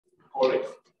Recording.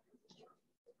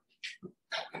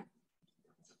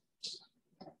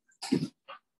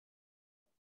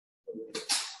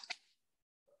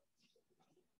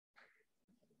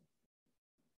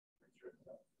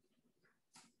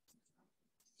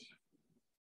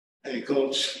 Hey,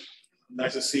 Coach.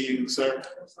 Nice to see you, sir.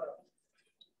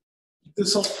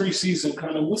 This whole preseason,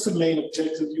 kind of, what's the main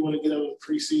objective you want to get out of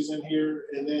the preseason here?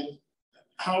 And then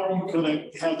how are you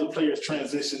going to have the players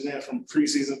transition then from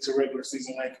preseason to regular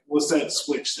season? Like, what's that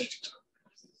switch that you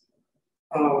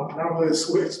took? Not really a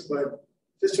switch, but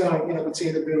just trying to,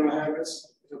 continue to build our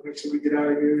habits. Make sure we get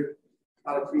out of here,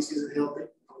 out of preseason healthy.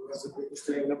 That's the biggest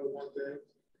thing, number one thing.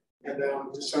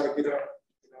 And just try to get our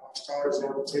starters and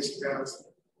rotation guys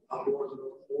more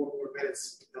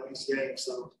minutes each game.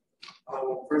 So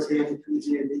first game for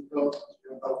PG and Nico,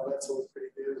 I thought that was pretty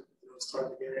good.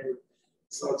 Start the game.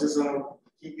 So just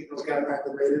keep getting those guys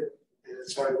activated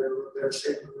and try to get a little better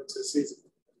shape into the season.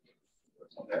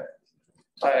 Okay.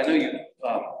 I know you,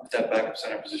 with that backup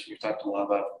center position, you've talked a lot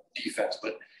about defense,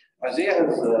 but Isaiah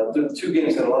has the 2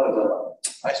 games had a lot of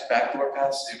nice backdoor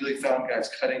passes. He really found guys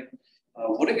cutting.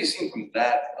 What have you seen from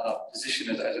that position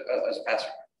as a passer?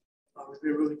 It's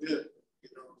been really good.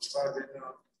 Started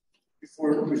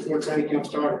before training camp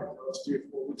started. It was 3 or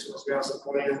 4 weeks those guys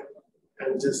were playing,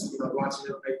 and just watching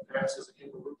them make passes.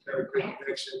 And Luke had a great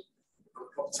connection.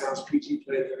 A couple times PG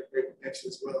played had a great connection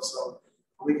as well. So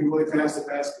we can really pass the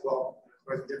basketball.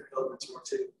 Quite a different element to our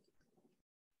team.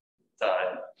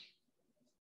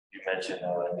 You mentioned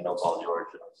Paul George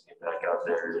getting back out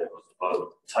there. It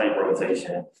was a tight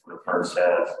rotation for the first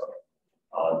half.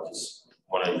 Just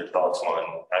one of your thoughts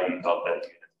on how you thought that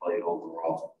unit played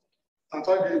overall. I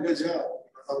thought they did a good job.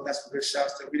 I thought that's some good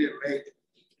shots that we didn't make.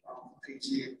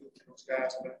 PG and those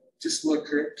guys, but just look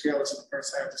careless in the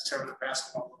first half, just turning the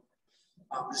basketball.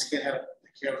 Just can't have the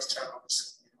careless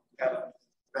turnovers. Got to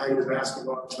value the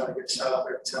basketball and try to get a shot out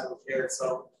every time we can.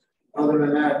 So other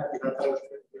than that, I thought it was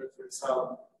pretty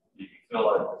solid. Do you feel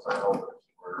like the turnovers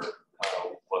were kind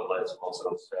of what led to most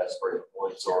of those fast break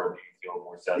points, or do you feel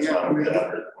more satisfied with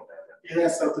that? It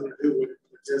has something to do with it.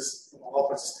 Just from an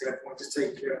offensive standpoint, just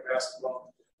taking care of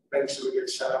basketball, making sure we get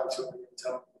a shot out to him and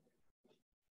tell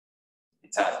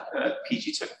him.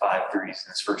 PG took 5 threes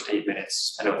in his first 8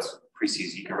 minutes. I know it's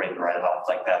preseason, you can rate it off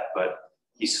like that, but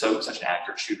he's such an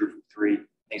accurate shooter from 3. I think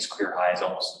his career high is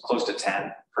almost close to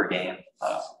 10 per game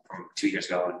from 2 years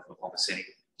ago in Oklahoma City.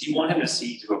 Do you want him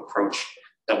to approach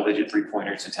double-digit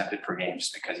 3-pointers attempted per game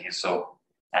just because he is so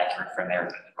accurate from there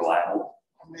and reliable?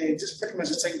 I mean, just pretty much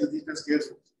just taking the defense gives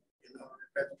him.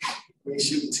 When he's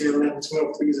shooting 10, 11,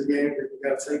 12 threes a game, you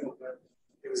got to take them. But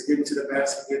it was getting to the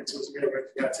basket, getting to his game,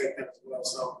 you got to take them as well.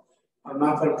 So I'm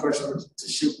not putting pressure to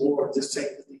shoot more, just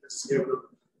take the defense to give him.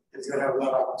 He's going to have a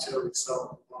lot of opportunities.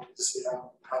 So just see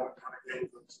how the game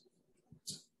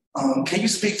goes. Can you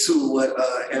speak to what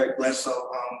Eric Bledsoe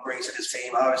brings to this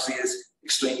team? Obviously, it's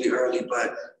extremely early,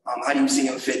 but how do you see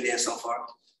him fitting in so far?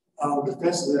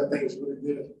 Defensively, I think it's really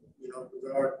good.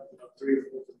 There are 3 or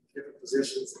 4 different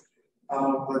positions.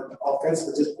 But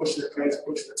offensively, just pushing the pace,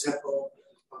 pushing the tempo,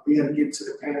 being able to get to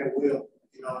the paint at will,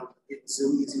 getting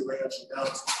some easy layups and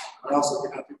dunks, but also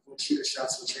getting out people and shooting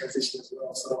shots in transition as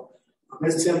well. So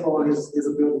his tempo and his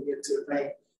ability to get to the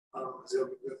paint is going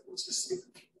to be good for us this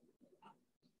season.